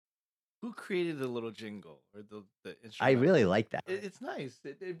Who created the little jingle or the I instrument? really like that. It's nice.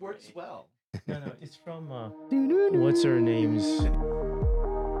 It works well. No, it's from what's her name's?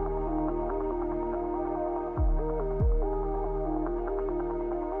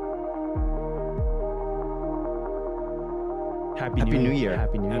 Happy New Year.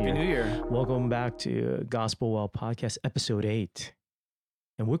 Happy New Happy Year. New Year. Welcome back to Gospel Well Podcast, episode 8.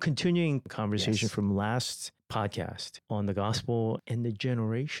 And we're continuing the conversation Yes. from last podcast on the gospel and the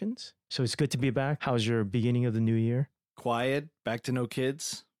generations. So it's good to be back. How's your beginning of the new year? Quiet. Back to no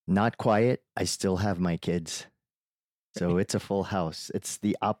kids. Not quiet. I still have my kids. So it's a full house. It's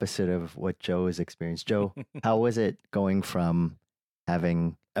the opposite of what Joe has experienced. Joe, how was it going from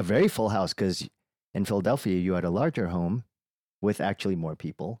having a very full house? Because in Philadelphia, you had a larger home with actually more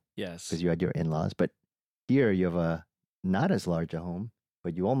people Yes. because you had your in-laws. But here you have a not as large a home,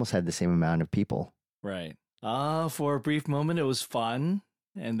 but you almost had the same amount of people. Right. For a brief moment, it was fun,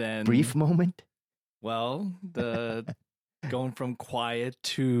 and then Brief moment? Well, the going from quiet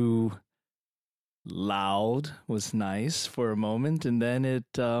to loud was nice for a moment, and then it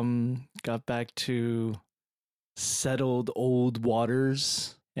got back to settled old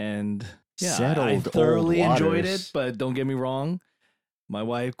waters, and yeah, I Settled thoroughly old enjoyed waters. it. But don't get me wrong, my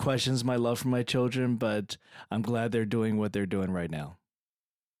wife questions my love for my children, but I'm glad they're doing what they're doing right now.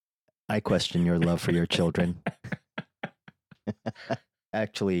 I question your love for your children.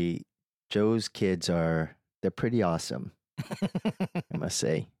 Actually, Joe's kids they're pretty awesome, I must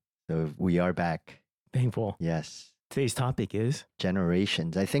say. So we are back. Thankful. Yes. Today's topic is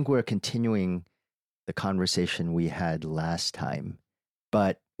Generations. I think we're continuing the conversation we had last time,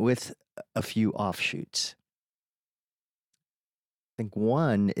 but with a few offshoots. I think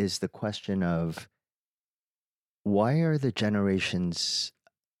one is the question of why are the generations,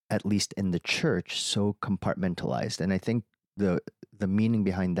 at least in the church, so compartmentalized? And I think the meaning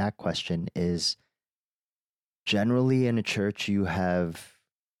behind that question is generally in a church you have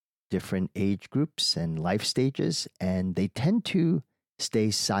different age groups and life stages, and they tend to stay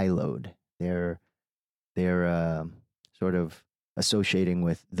siloed. They're sort of associating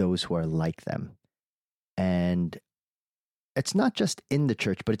with those who are like them. And it's not just in the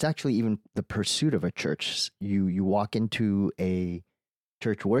church, but it's actually even the pursuit of a church. You walk into a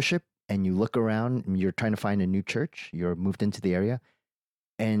church worship and you look around and you're trying to find a new church. You're moved into the area.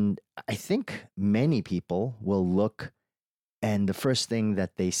 And I think many people will look and the first thing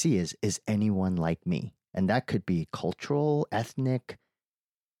that they see is anyone like me? And that could be cultural, ethnic,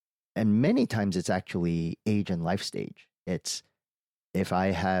 and many times it's actually age and life stage. It's if I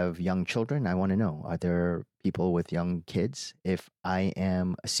have young children, I want to know, are there people with young kids? If I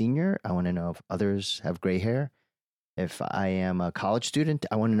am a senior, I want to know if others have gray hair. If I am a college student,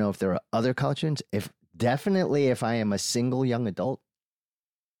 I want to know if there are other college students. If I am a single young adult,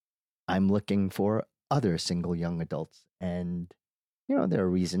 I'm looking for other single young adults. And, there are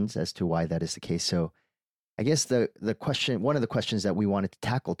reasons as to why that is the case. So I guess the question, one of the questions that we wanted to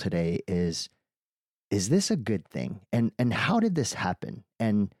tackle today is this a good thing? And how did this happen?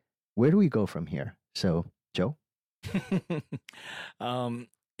 And where do we go from here? So, Joe?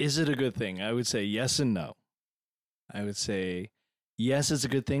 Is it a good thing? I would say yes and no. I would say yes, it's a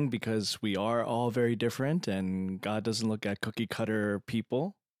good thing because we are all very different and God doesn't look at cookie cutter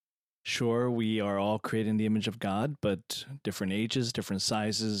people. Sure, we are all created in the image of God, but different ages, different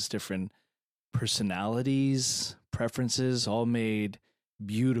sizes, different personalities, preferences, all made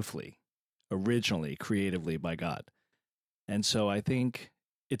beautifully, originally, creatively by God. And so I think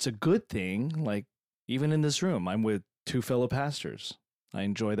it's a good thing, like even in this room, I'm with two fellow pastors. I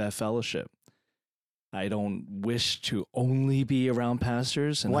enjoy that fellowship. I don't wish to only be around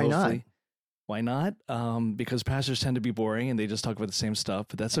pastors. And Why not? Why not? Because pastors tend to be boring and they just talk about the same stuff,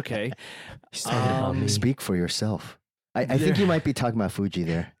 but that's okay. Speak for yourself. I think you might be talking about Fuji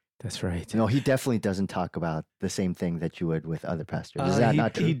there. That's right. No, he definitely doesn't talk about the same thing that you would with other pastors. Is that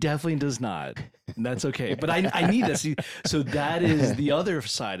not true? He definitely does not. And that's okay. But I need this. So that is the other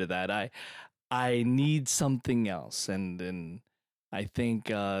side of that. I need something else. And I think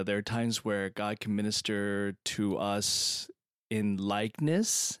there are times where God can minister to us in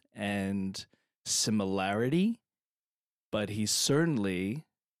likeness and similarity, but he certainly,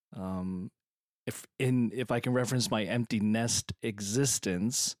 if I can reference my empty nest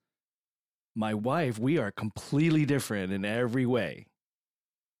existence, my wife, we are completely different in every way.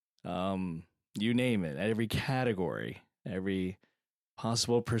 You name it, every category, every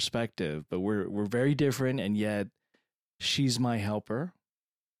possible perspective, but we're very different, and yet she's my helper,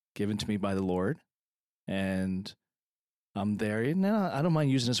 given to me by the Lord, and I'm there. No, I don't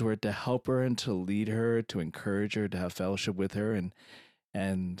mind using this word to help her and to lead her, to encourage her, to have fellowship with her,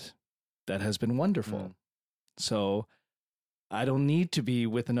 and that has been wonderful. Mm. So I don't need to be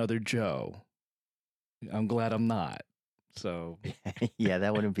with another Joe. I'm glad I'm not. So Yeah,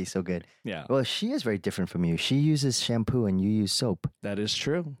 that wouldn't be so good. yeah, Well, she is very different from you. She uses shampoo and you use soap. that is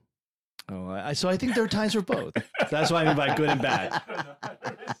true. Oh, so I think there are times for both. That's what I mean by good and bad.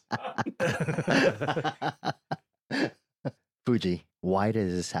 Fuji, why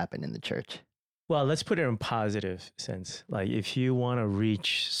does this happen in the church? Well, let's put it in positive sense. Like if you want to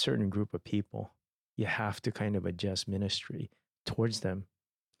reach a certain group of people, you have to kind of adjust ministry towards them.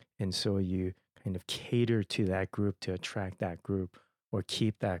 And so you kind of cater to that group to attract that group or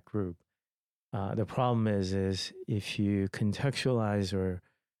keep that group. The problem is if you contextualize or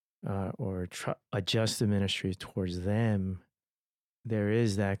adjust the ministry towards them, there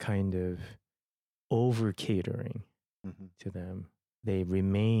is that kind of over catering to them. They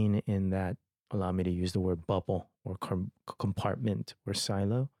remain in that, allow me to use the word bubble or compartment or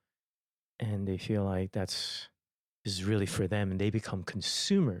silo, and they feel like this is really for them, and they become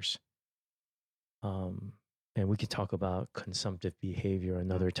consumers. And we could talk about consumptive behavior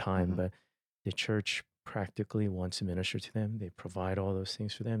another time, but the church practically wants to minister to them. They provide all those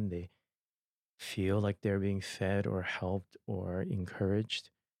things for them. They feel like they're being fed or helped or encouraged,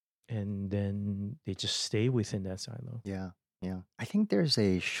 and then they just stay within that silo. Yeah. I think there's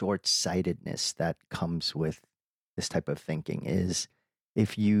a short-sightedness that comes with this type of thinking is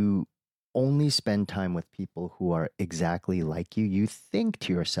if you only spend time with people who are exactly like you think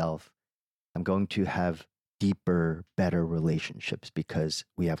to yourself, I'm going to have deeper, better relationships because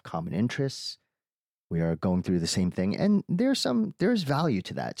we have common interests. We are going through the same thing. And there's value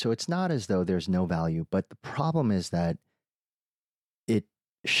to that. So it's not as though there's no value, but the problem is that it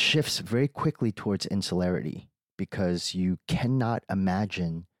shifts very quickly towards insularity because you cannot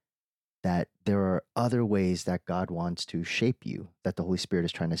imagine that there are other ways that God wants to shape you, that the Holy Spirit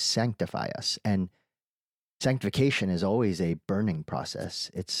is trying to sanctify us. And sanctification is always a burning process.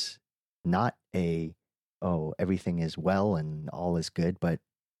 It's not everything is well and all is good, but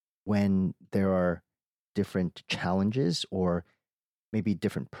when there are different challenges or maybe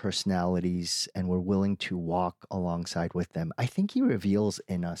different personalities and we're willing to walk alongside with them, I think he reveals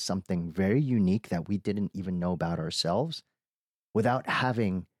in us something very unique that we didn't even know about ourselves without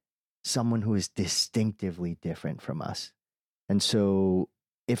having someone who is distinctively different from us. And so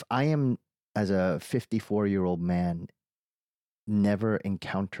if I am, as a 54-year-old man, never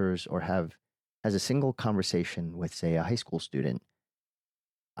encounters or has a single conversation with, say, a high school student,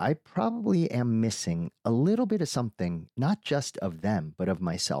 I probably am missing a little bit of something, not just of them, but of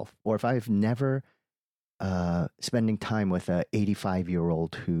myself. Or if I've never spending time with a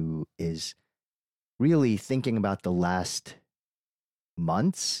 85-year-old who is really thinking about the last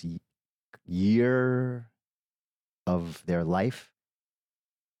months, year of their life,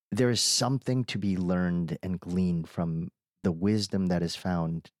 there is something to be learned and gleaned from the wisdom that is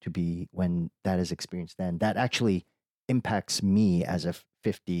found to be when that is experienced then. That actually impacts me as a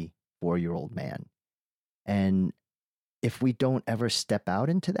 54-year-old man. And if we don't ever step out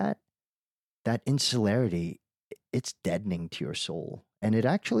into that insularity, it's deadening to your soul. And it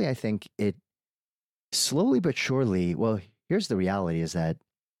actually, I think it slowly but surely, well, here's the reality is that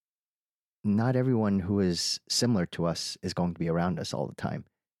not everyone who is similar to us is going to be around us all the time.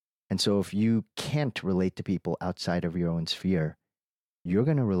 And so if you can't relate to people outside of your own sphere, you're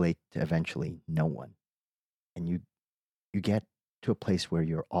going to relate to eventually no one. And you get to a place where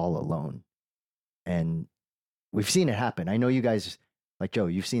you're all alone. And we've seen it happen. I know you guys, like Joe,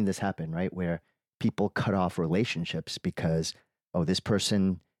 you've seen this happen, right? Where people cut off relationships because, this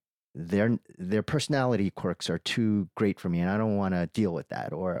person, their personality quirks are too great for me and I don't want to deal with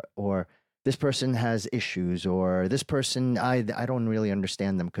that. Or this person has issues, or this person, I don't really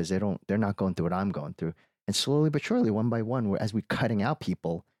understand them because they're not going through what I'm going through. And slowly but surely, one by one, as we're cutting out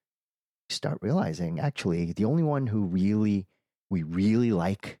people, you start realizing actually the only one who we really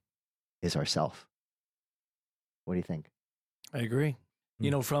like is ourselves. What do you think? I agree.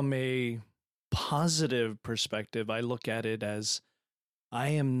 From a positive perspective, I look at it as I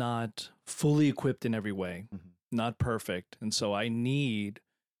am not fully equipped in every way, not perfect. And so I need,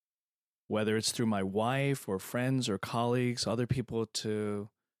 whether it's through my wife or friends or colleagues, other people to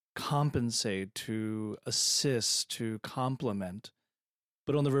compensate, to assist, to complement.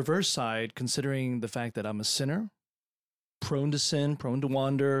 But on the reverse side, considering the fact that I'm a sinner, prone to sin, prone to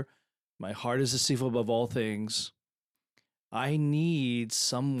wander, my heart is deceitful above all things, I need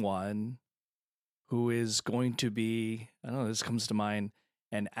someone who is going to be, I don't know, this comes to mind,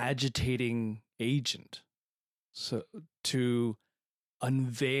 an agitating agent. So to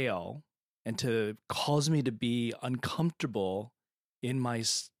unveil and to cause me to be uncomfortable in my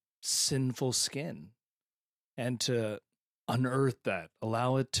sinful skin and to unearth that,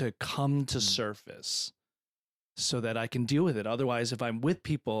 allow it to come to surface so that I can deal with it. Otherwise, if I'm with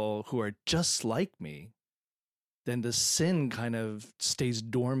people who are just like me, then the sin kind of stays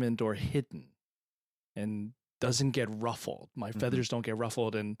dormant or hidden and doesn't get ruffled. My feathers don't get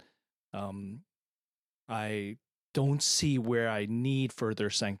ruffled, and I don't see where I need further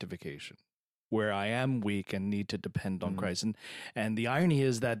sanctification, where I am weak and need to depend on Christ. And the irony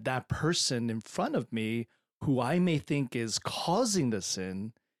is that that person in front of me, who I may think is causing the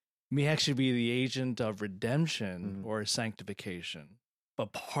sin, may actually be the agent of redemption or sanctification.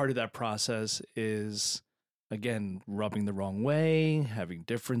 But part of that process is, again, rubbing the wrong way, having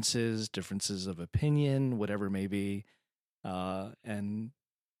differences of opinion, whatever it may be, and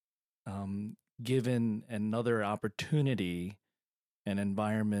given another opportunity, an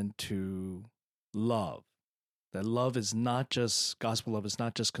environment to love. That love is not just, gospel love is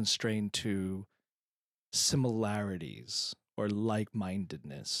not just constrained to similarities or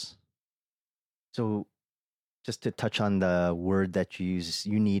like-mindedness. So just to touch on the word that you use,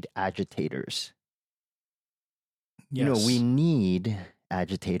 you need agitators. Yes. We need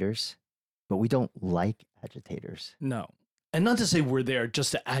agitators, but we don't like agitators. No. And not to say we're there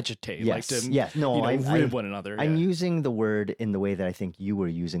just to agitate, like to rib one another. I'm using the word in the way that I think you were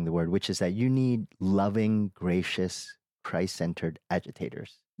using the word, which is that you need loving, gracious, Christ-centered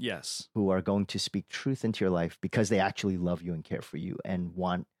agitators. Yes. Who are going to speak truth into your life because they actually love you and care for you and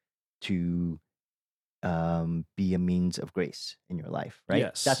want to be a means of grace in your life, right?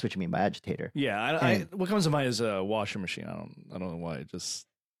 Yes. That's what you mean by agitator. Yeah. What comes to mind is a washing machine. I don't know why. Just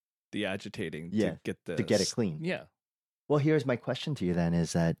the agitating to get it clean. Yeah. Well, here's my question to you then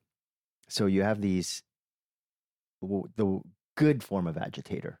is that, so you have the good form of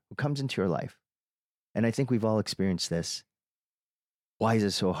agitator who comes into your life. And I think we've all experienced this. Why is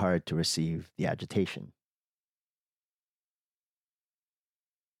it so hard to receive the agitation?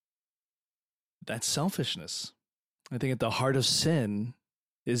 That's selfishness. I think at the heart of sin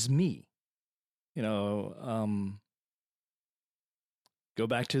is me. Go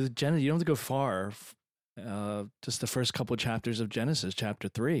back to Genesis. You don't have to go far. Just the first couple of chapters of Genesis, chapter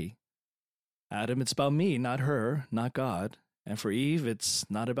 3. Adam, it's about me, not her, not God. And for Eve, it's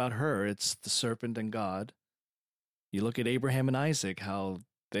not about her, it's the serpent and God. You look at Abraham and Isaac, how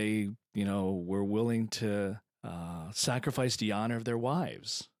they, were willing to sacrifice the honor of their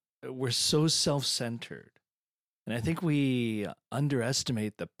wives. We're so self-centered. And I think we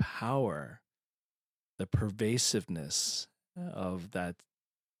underestimate the power, the pervasiveness of that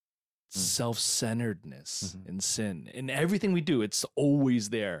self-centeredness in sin. In everything we do, it's always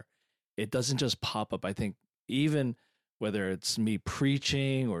there. It doesn't just pop up. I think even whether it's me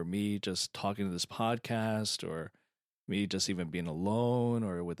preaching or me just talking to this podcast or me just even being alone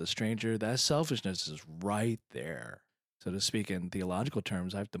or with a stranger, that selfishness is right there. So to speak in theological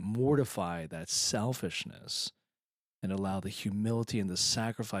terms, I have to mortify that selfishness and allow the humility and the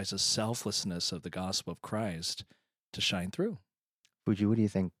sacrifice, the selflessness of the gospel of Christ to shine through. Fuji, what do you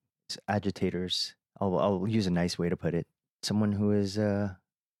think? Agitators, I'll use a nice way to put it. Someone who is,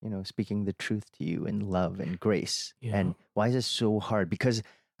 speaking the truth to you in love and grace. Yeah. And why is it so hard? Because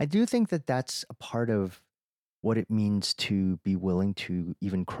I do think that that's a part of what it means to be willing to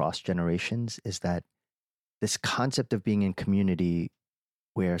even cross generations, is that this concept of being in community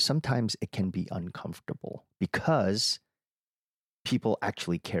where sometimes it can be uncomfortable because people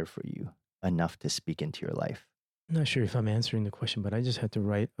actually care for you enough to speak into your life. I'm not sure if I'm answering the question, but I just had to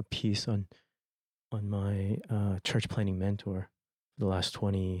write a piece on my church planting mentor for the last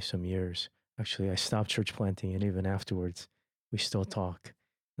 20 some years. Actually, I stopped church planting, and even afterwards, we still talk.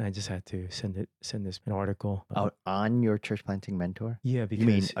 And I just had to send this an article out on your church planting mentor. Yeah,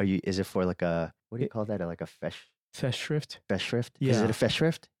 because is it for like a, what do you call that? Like a Festschrift? Festschrift? Yeah. Is it a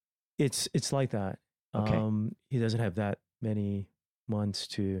Festschrift? It's like that. Okay. He doesn't have that many months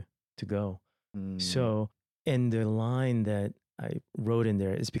to go. So, and the line that I wrote in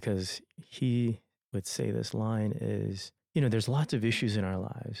there is because he would say this line is, there's lots of issues in our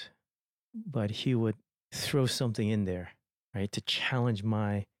lives, but he would throw something in there, right, to challenge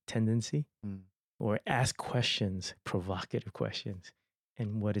my tendency or ask questions, provocative questions.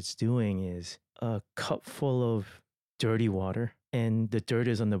 And what it's doing is a cup full of dirty water and the dirt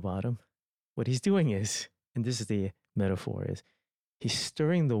is on the bottom. What he's doing is, and this is the metaphor, is he's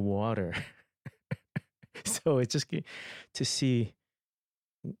stirring the water. So it's just to see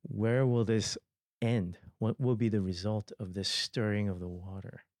where will this end? What will be the result of this stirring of the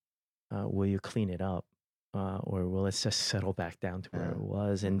water? Will you clean it up? Or will it just settle back down to where it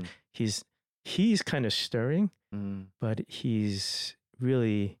was? And he's kind of stirring, but he's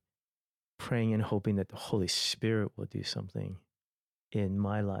really praying and hoping that the Holy Spirit will do something in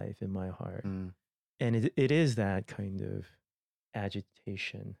my life, in my heart. Mm, And it is that kind of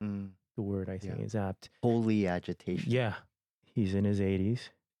agitation. mm. The word I think Yeah. is apt. Holy agitation. Yeah. He's in his 80s,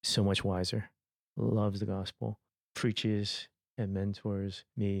 so much wiser, loves the gospel, preaches and mentors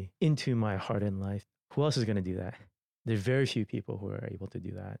me into my heart and life. Who else is going to do that? There's very few people who are able to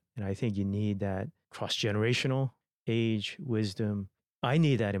do that. And I think you need that cross-generational age, wisdom. I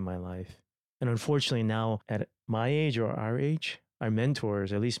need that in my life. And unfortunately now at my age or our age, our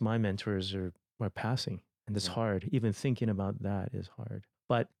mentors, at least my mentors are passing. And it's Yeah. hard. Even thinking about that is hard.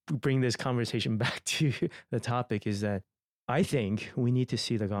 But bring this conversation back to the topic is that I think we need to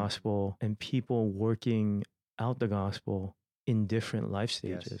see the gospel and people working out the gospel in different life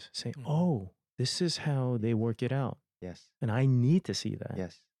stages, saying, oh, this is how they work it out. Yes. And I need to see that.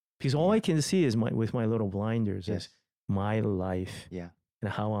 Yes. Because all I can see is with my little blinders Yes. is my life Yeah.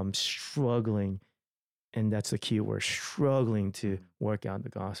 and how I'm struggling. And that's the key word, struggling to work out the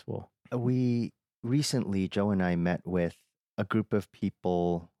gospel. We recently, Joe and I met with a group of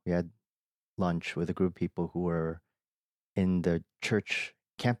people. We had lunch with a group of people who were in the church,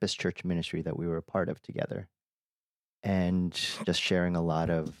 campus church ministry that we were a part of together, and just sharing a lot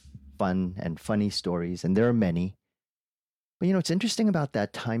of fun and funny stories. And there are many. But, you know, what's interesting about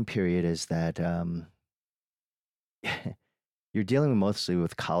that time period is that you're dealing mostly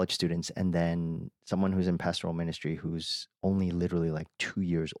with college students and then someone who's in pastoral ministry who's only literally like 2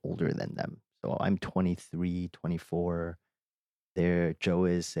 years older than them. So I'm 23, 24. There, Joe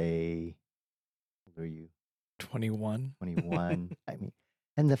is how old are you? 21. 21. I mean,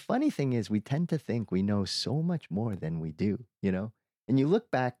 and the funny thing is we tend to think we know so much more than we do, you know? And you look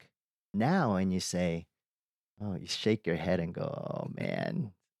back now and you say, oh, you shake your head and go, oh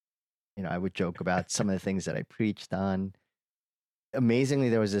man. You know, I would joke about some of the things that I preached on. Amazingly,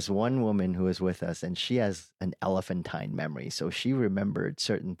 there was this one woman who was with us and she has an elephantine memory. So she remembered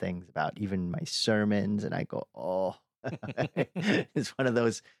certain things about even my sermons. And I go, oh, it's one of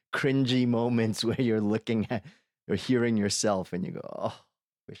those cringy moments where you're looking at or hearing yourself and you go, oh,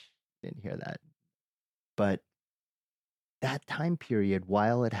 wish I didn't hear that. But that time period,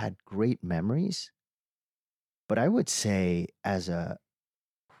 while it had great memories, but I would say as a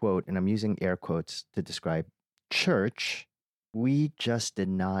quote, and I'm using air quotes to describe church, we just did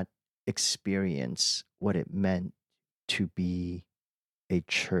not experience what it meant to be a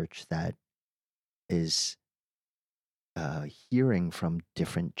church that is hearing from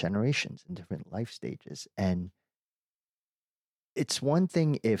different generations and different life stages. And it's one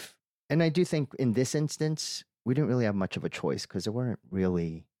thing and I do think in this instance, we didn't really have much of a choice because there weren't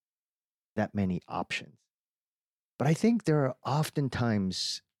really that many options. But I think there are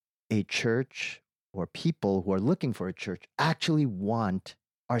oftentimes a church or people who are looking for a church actually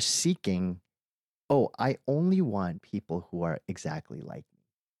are seeking, oh, I only want people who are exactly like me.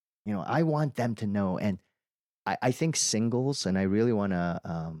 You know, I want them to know. And I think singles, and I really want to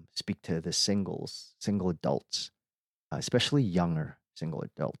speak to the single adults, especially younger single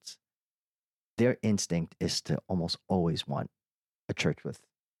adults. Their instinct is to almost always want a church with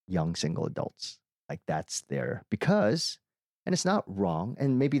young single adults. Like that's because, and it's not wrong.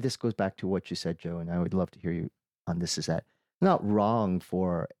 And maybe this goes back to what you said, Joe, and I would love to hear you on this, is that it's not wrong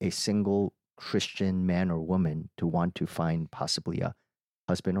for a single Christian man or woman to want to find possibly a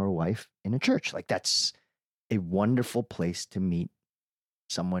husband or a wife in a church. Like that's a wonderful place to meet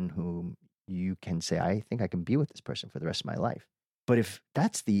someone whom you can say, I think I can be with this person for the rest of my life. But if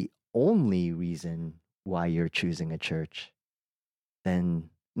that's the only reason why you're choosing a church, then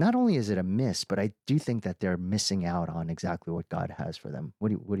not only is it a miss, but I do think that they're missing out on exactly what God has for them.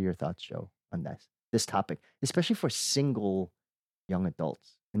 What are your thoughts, Joe, on this topic, especially for single young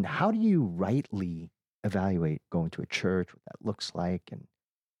adults? And how do you rightly evaluate going to a church, what that looks like, and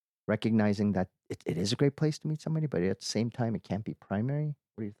recognizing that it is a great place to meet somebody, but at the same time, it can't be primary?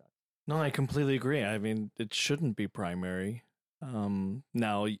 What are your thoughts? No, I completely agree. I mean, it shouldn't be primary.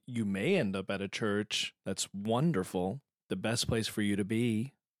 Now, you may end up at a church that's wonderful, the best place for you to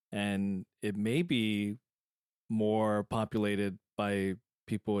be, and it may be more populated by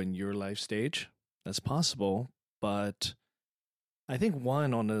people in your life stage. That's possible, but I think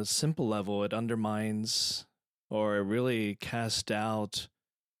on a simple level, it undermines or it really casts doubt.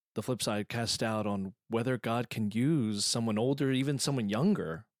 The flip side casts doubt on whether God can use someone older, even someone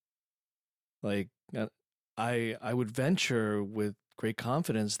younger. Like, I would venture with great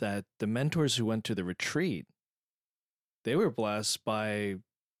confidence that the mentors who went to the retreat, they were blessed by...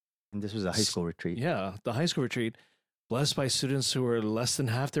 And this was a high school retreat. Yeah, the high school retreat, blessed by students who were less than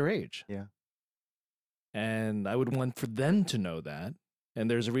half their age. Yeah. And I would want for them to know that. And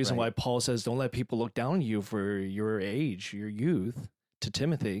there's a reason Right. why Paul says, don't let people look down on you for your age, your youth, to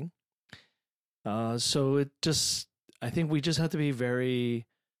Timothy. So I think we just have to be very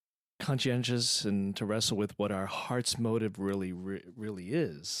conscientious and to wrestle with what our heart's motive really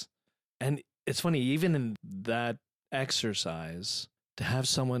is. And it's funny, even in that exercise, to have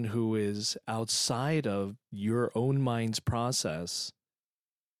someone who is outside of your own mind's process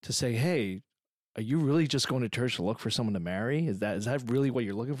to say, hey, are you really just going to church to look for someone to marry? Is that really what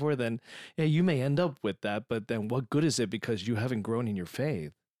you're looking for? Then, yeah, you may end up with that, but then what good is it because you haven't grown in your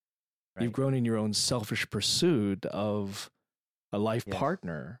faith? Right. You've grown in your own selfish pursuit of a life Yes.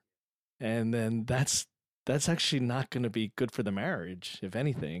 partner. And then that's actually not going to be good for the marriage, if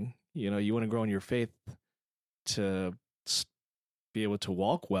anything. You want to grow in your faith to be able to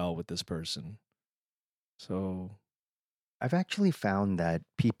walk well with this person. So, I've actually found that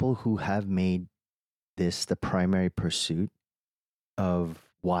people who have made this the primary pursuit of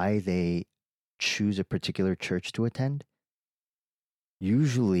why they choose a particular church to attend,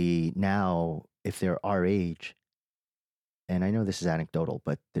 usually now, if they're our age, and I know this is anecdotal,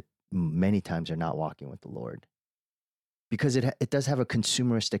 but many times they're not walking with the Lord. Because it does have a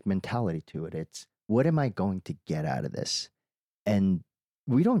consumeristic mentality to it. It's, what am I going to get out of this? And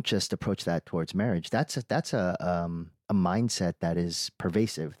we don't just approach that towards marriage. That's a mindset that is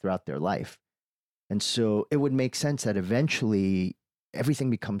pervasive throughout their life. And so it would make sense that eventually everything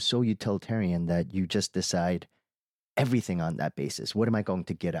becomes so utilitarian that you just decide everything on that basis. What am I going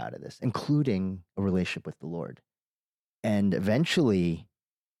to get out of this, including a relationship with the Lord? And eventually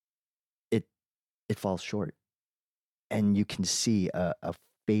it falls short. And you can see a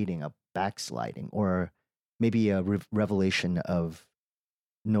fading, a backsliding, or maybe a revelation of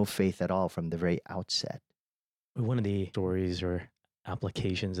no faith at all from the very outset. One of the stories or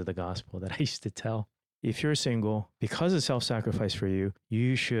applications of the gospel that I used to tell, if you're single, because of self-sacrifice for you,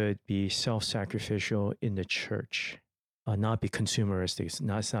 you should be self-sacrificial in the church, not be consumeristic.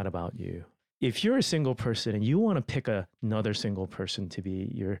 It's not about you. If you're a single person and you want to pick another single person to be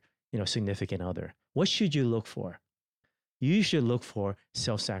your significant other, what should you look for? You should look for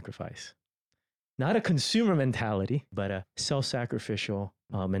self-sacrifice. Not a consumer mentality, but a self-sacrificial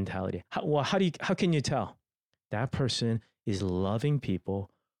mentality. How can you tell? That person is loving people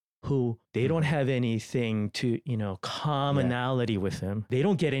who they don't have anything to, commonality with them. They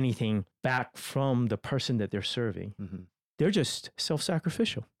don't get anything back from the person that they're serving. Mm-hmm. They're just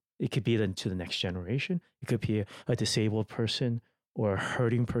self-sacrificial. It could be to the next generation. It could be a disabled person or a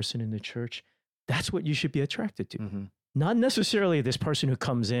hurting person in the church. That's what you should be attracted to. Mm-hmm. Not necessarily this person who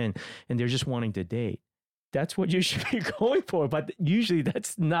comes in and they're just wanting to date. That's what you should be going for, but usually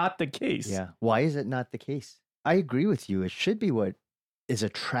that's not the case. Yeah. Why is it not the case? I agree with you. It should be what is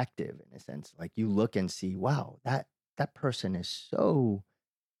attractive in a sense. Like you look and see, wow, that person is so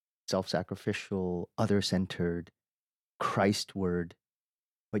self-sacrificial, other-centered, Christ-ward,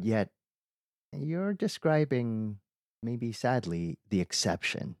 but yet you're describing, maybe sadly, the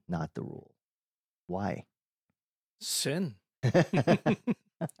exception, not the rule. Why? sin. I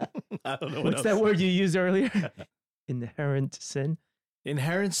don't know What's that word you used earlier? Inherent sin?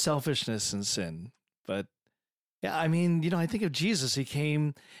 Inherent selfishness and sin. But yeah, I mean, I think of Jesus. He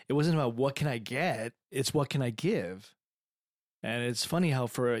came, it wasn't about what can I get, it's what can I give. And it's funny how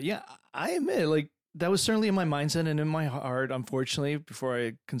I admit, like, that was certainly in my mindset and in my heart, unfortunately, before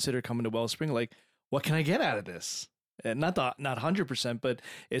I considered coming to Wellspring, like, what can I get out of this? And not 100%, but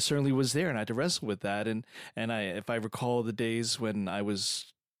it certainly was there, and I had to wrestle with that. And if I recall the days when I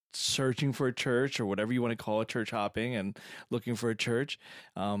was searching for a church or whatever you want to call it, church hopping and looking for a church,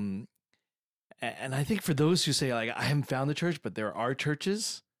 and I think for those who say, like, I haven't found the church, but there are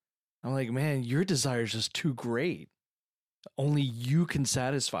churches, I'm like, man, your desire is just too great. Only you can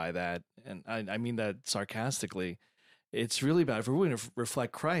satisfy that. And I mean that sarcastically. It's really about, if we're going to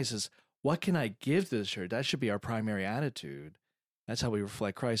reflect Christ, is what can I give to this church? That should be our primary attitude. That's how we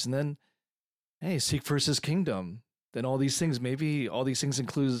reflect Christ. And then, hey, seek first his kingdom. Then all these things, maybe all these things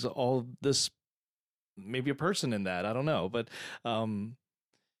includes all this, maybe a person in that. I don't know. But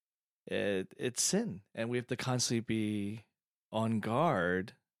it's sin. And we have to constantly be on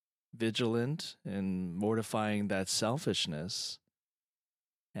guard, vigilant, and mortifying that selfishness.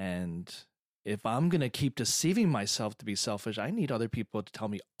 And if I'm going to keep deceiving myself to be selfish, I need other people to tell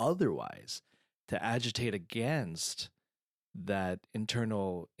me otherwise, to agitate against that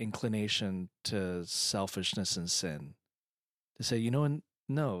internal inclination to selfishness and sin. To say,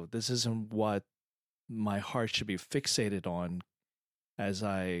 no, this isn't what my heart should be fixated on as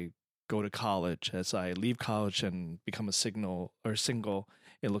I go to college, as I leave college and become a single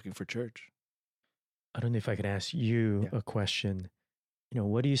and looking for church. I don't know if I could ask you a question.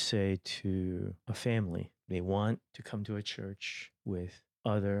 what do you say to a family? They want to come to a church with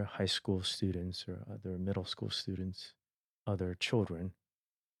other high school students or other middle school students, other children,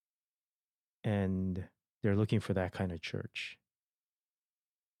 and they're looking for that kind of church.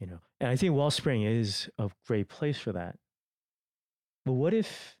 And I think Wellspring is a great place for that. But what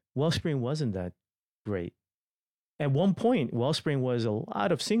if Wellspring wasn't that great? At one point, Wellspring was a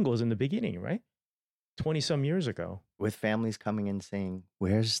lot of singles in the beginning, right? 20 some years ago. With families coming in saying,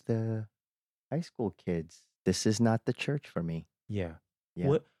 "Where's the high school kids? This is not the church for me." Yeah. Yeah.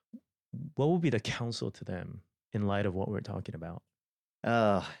 What would be the counsel to them in light of what we're talking about?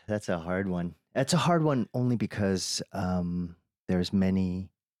 Oh, that's a hard one. That's a hard one only because there's many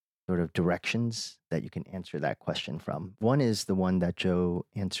sort of directions that you can answer that question from. One is the one that Joe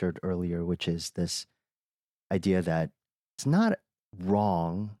answered earlier, which is this idea that it's not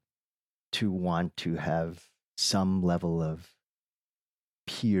wrong to want to have some level of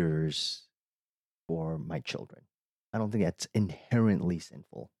peers for my children. I don't think that's inherently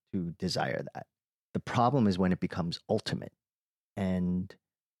sinful to desire that. The problem is when it becomes ultimate. And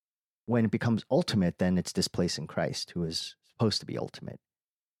when it becomes ultimate, then it's displacing Christ, who is supposed to be ultimate.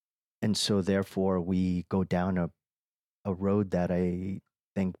 And so therefore we go down a road that I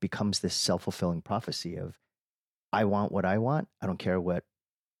think becomes this self-fulfilling prophecy of, I want what I want. I don't care what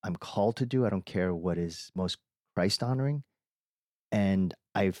I'm called to do. I don't care what is most Christ honoring. And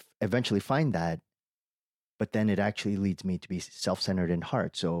I eventually find that, but then it actually leads me to be self-centered in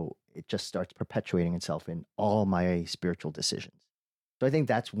heart. So it just starts perpetuating itself in all my spiritual decisions. So I think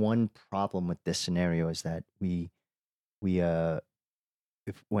that's one problem with this scenario, is that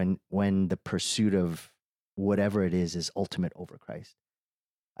when the pursuit of whatever it is ultimate over Christ.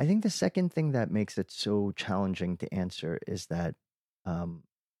 I think the second thing that makes it so challenging to answer is that, from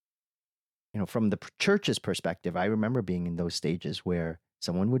the church's perspective, I remember being in those stages where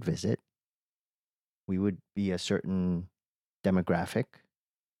someone would visit, we would be a certain demographic,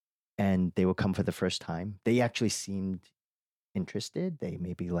 and they would come for the first time. They actually seemed interested. They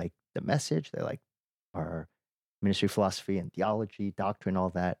maybe liked the message. They liked our ministry philosophy and theology, doctrine, all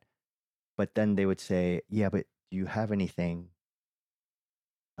that. But then they would say, "Yeah, but do you have anything,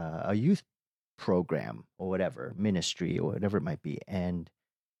 a youth program or whatever, ministry or whatever it might be?" And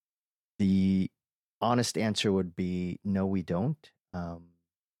the honest answer would be, "No, we don't.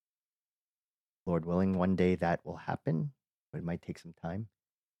 Lord willing, one day that will happen, but it might take some time.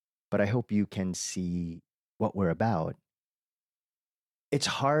 But I hope you can see what we're about." It's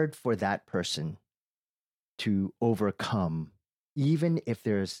hard for that person to overcome, even if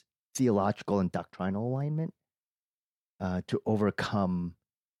there's theological and doctrinal alignment, to overcome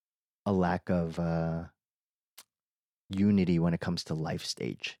a lack of unity when it comes to life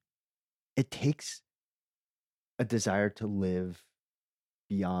stage. It takes a desire to live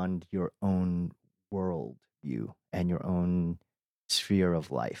beyond your own world view and your own sphere of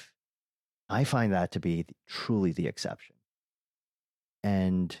life. I find that to be truly the exception.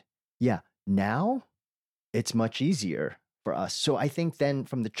 And yeah, now it's much easier for us. So I think then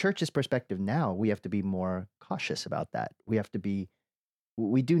from the church's perspective now, we have to be more cautious about that.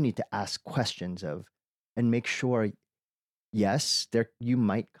 We do need to ask questions of, and make sure, yes, you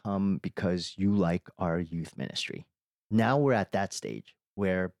might come because you like our youth ministry. Now we're at that stage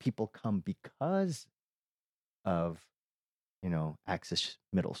where people come because of, Access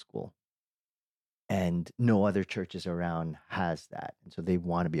Middle School, and no other churches around has that. And so they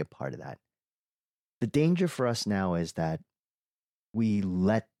want to be a part of that. The danger for us now is that we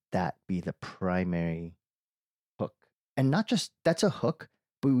let that be the primary hook. And not just that's a hook,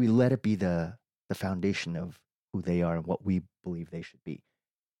 but we let it be the foundation of who they are and what we believe they should be.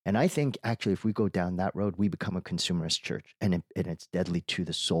 And I think actually, if we go down that road, we become a consumerist church, and it's deadly to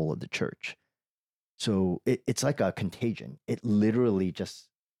the soul of the church. So it's like a contagion. It literally just,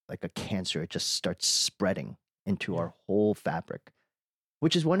 like a cancer, it just starts spreading into our whole fabric,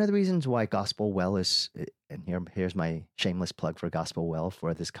 which is one of the reasons why Gospel Well is, and here's my shameless plug for Gospel Well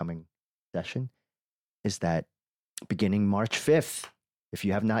for this coming session, is that beginning March 5th, if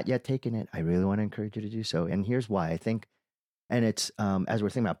you have not yet taken it, I really want to encourage you to do so. And here's why. I think, and it's, as we're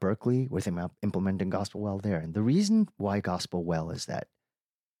thinking about Berkeley, we're thinking about implementing Gospel Well there. And the reason why Gospel Well is that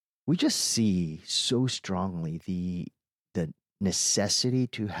we just see so strongly the necessity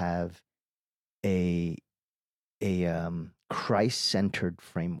to have a Christ-centered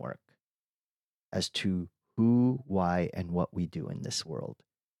framework as to who, why, and what we do in this world,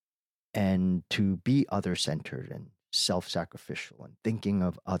 and to be other-centered and self-sacrificial and thinking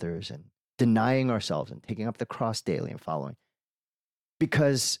of others and denying ourselves and taking up the cross daily and following.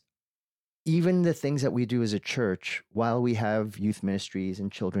 Because even the things that we do as a church, while we have youth ministries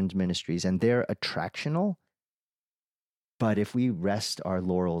and children's ministries, and they're attractional, but if we rest our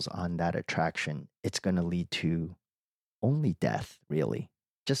laurels on that attraction, it's going to lead to only death, really.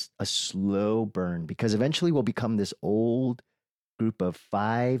 Just a slow burn, because eventually we'll become this old group of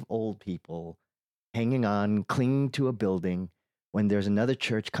 5 old people hanging on, clinging to a building, when there's another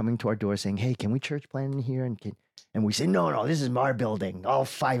church coming to our door saying, hey, can we church plant in here? And we say, no, this is our building. All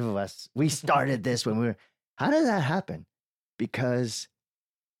 5 of us. We started this when we were. How did that happen? Because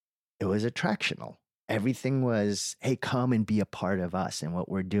it was attractional. Everything was, hey, come and be a part of us and what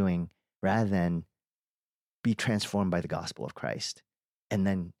we're doing, rather than be transformed by the gospel of Christ. And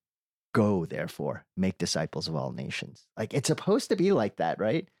then go, therefore, make disciples of all nations. Like, it's supposed to be like that,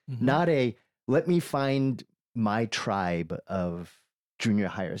 right? Mm-hmm. Not a, let me find my tribe of junior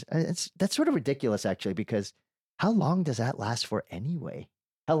hires. That's sort of ridiculous, actually, because how long does that last for anyway?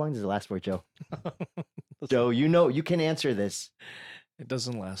 How long does it last for, Joe? Joe, you can answer this. It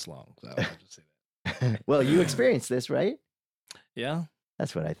doesn't last long. So I would just say that. Well, you experienced this, right? Yeah.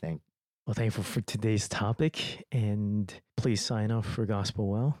 That's what I think. Well, thankful for today's topic, and please sign up for Gospel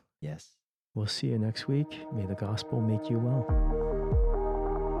Well. Yes. We'll see you next week. May the gospel make you well.